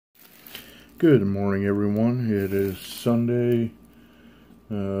Good morning, everyone. It is Sunday,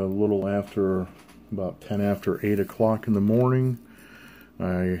 a little after, about 10 after 8 o'clock in the morning.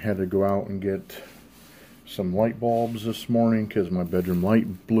 I had to go out and get some light bulbs this morning because my bedroom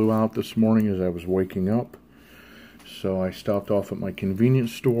light blew out this morning as I was waking up. So I stopped off at my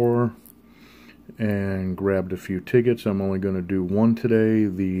convenience store and grabbed a few tickets. I'm only going to do one today.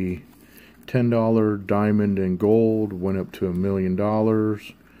 The $10 diamond and gold went up to $1 million.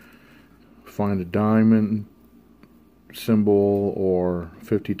 Find a diamond symbol or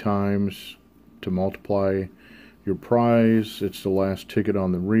 50 times to multiply your prize. It's the last ticket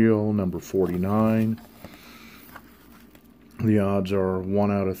on the reel, number 49. The odds are 1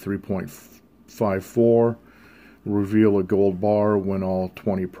 out of 3.54. Reveal a gold bar, win all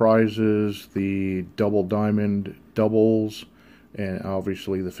 20 prizes. The double diamond doubles, and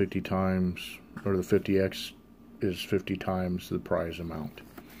obviously the 50 times, or the 50x is 50 times the prize amount.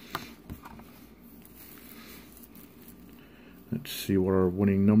 Let's see what our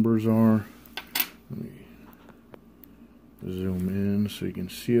winning numbers are. Let me zoom in so you can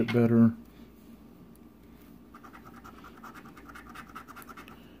see it better.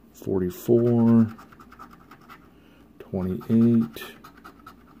 44, 28,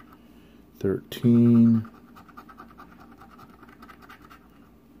 13,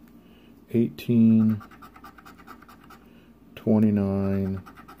 18, 29,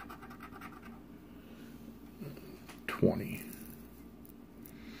 20.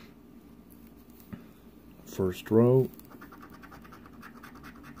 First row,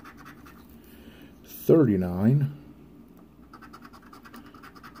 39,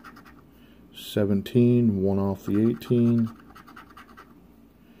 17, 1 off the 18,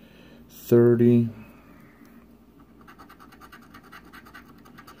 30,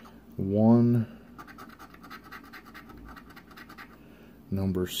 1,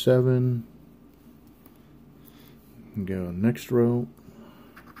 number 7, go next row,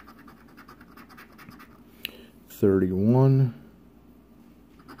 31,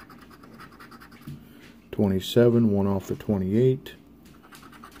 27, 1 off the 28,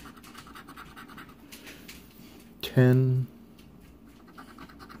 10,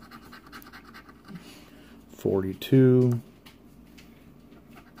 42,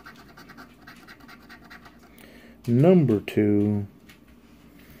 number 2.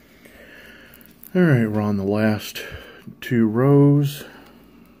 Alright, we're on the last 2 rows.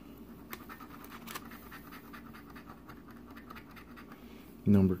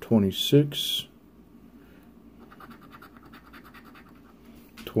 Number 26,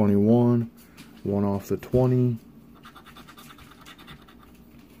 21, 1 off the 20,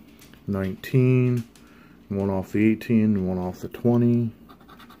 19, 1 off the 18, 1 off the 20,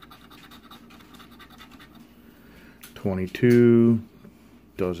 22,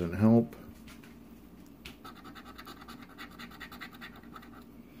 doesn't help,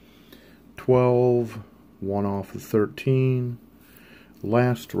 12, 1 off the 13,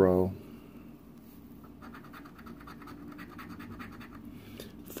 last row,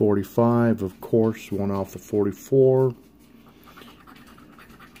 45, of course, 1 off the 44,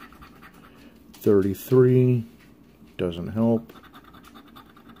 33, doesn't help,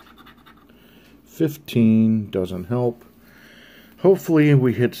 15, doesn't help. Hopefully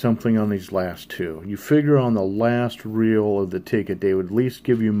we hit something on these last 2. You figure on the last reel of the ticket they would at least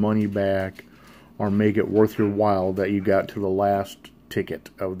give you money back or make it worth your while that you got to the last ticket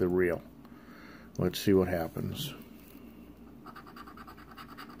of the reel. Let's see what happens.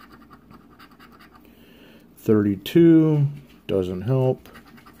 32, doesn't help.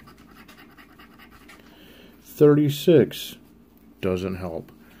 36, doesn't help.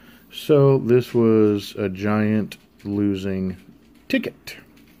 So this was a giant losing ticket.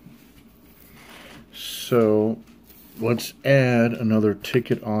 So let's add another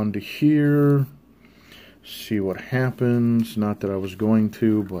ticket onto here. See what happens. Not that I was going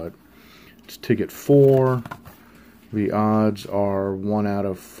to, but it's ticket 4. The odds are 1 out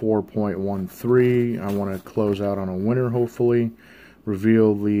of 4.13. I want to close out on a winner, hopefully.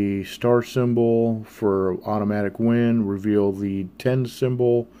 Reveal the star symbol for automatic win. Reveal the 10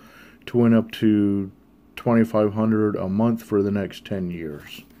 symbol to win up to $2,500 a month for the next 10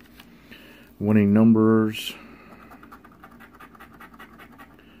 years. Winning numbers: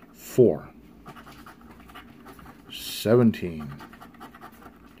 4, 17,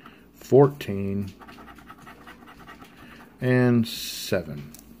 14, and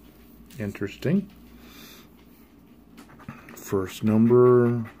 7. Interesting. First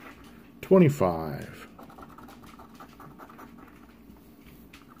number, 25.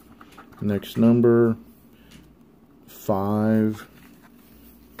 Next number, 5,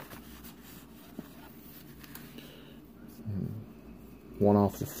 1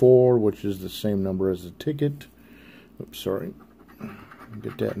 off the 4, which is the same number as the ticket. Oops, sorry.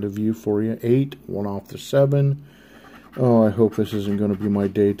 Get that into view for you. 8, 1 off the 7. Oh, I hope this isn't going to be my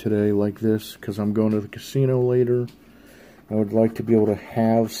day today like this, because I'm going to the casino later. I would like to be able to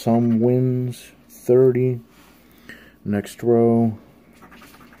have some wins. 30. Next row.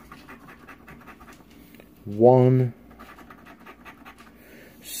 1.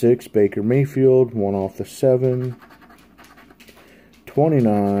 6, Baker Mayfield, 1 off the 7.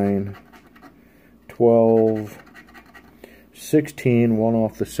 29. 12. 16, 1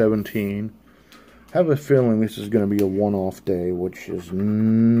 off the 17. I have a feeling this is going to be a one-off day, which is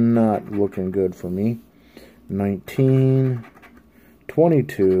not looking good for me. 19,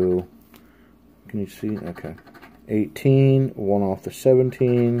 22, can you see? Okay. 18, 1 off the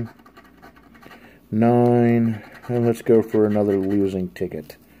 17, 9, and let's go for another losing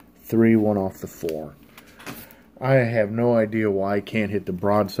ticket. 3, 1 off the 4. I have no idea why I can't hit the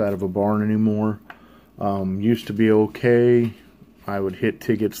broadside of a barn anymore. Used to be okay. I would hit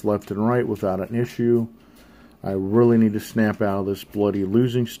tickets left and right without an issue. I really need to snap out of this bloody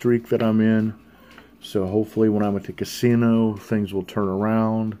losing streak that I'm in. So hopefully when I'm at the casino, things will turn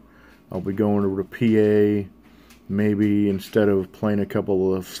around. I'll be going over to PA. Maybe instead of playing a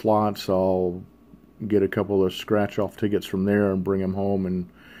couple of slots, I'll get a couple of scratch-off tickets from there and bring them home and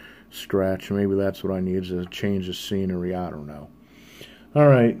scratch. Maybe that's what I need, is a change of scenery. I don't know.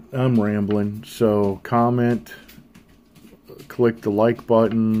 Alright, I'm rambling. So comment, click the like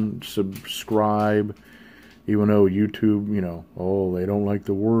button, subscribe, even though YouTube, you know, oh, they don't like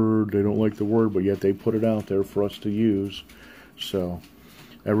the word, but yet they put it out there for us to use. So,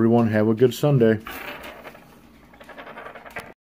 everyone, have a good Sunday.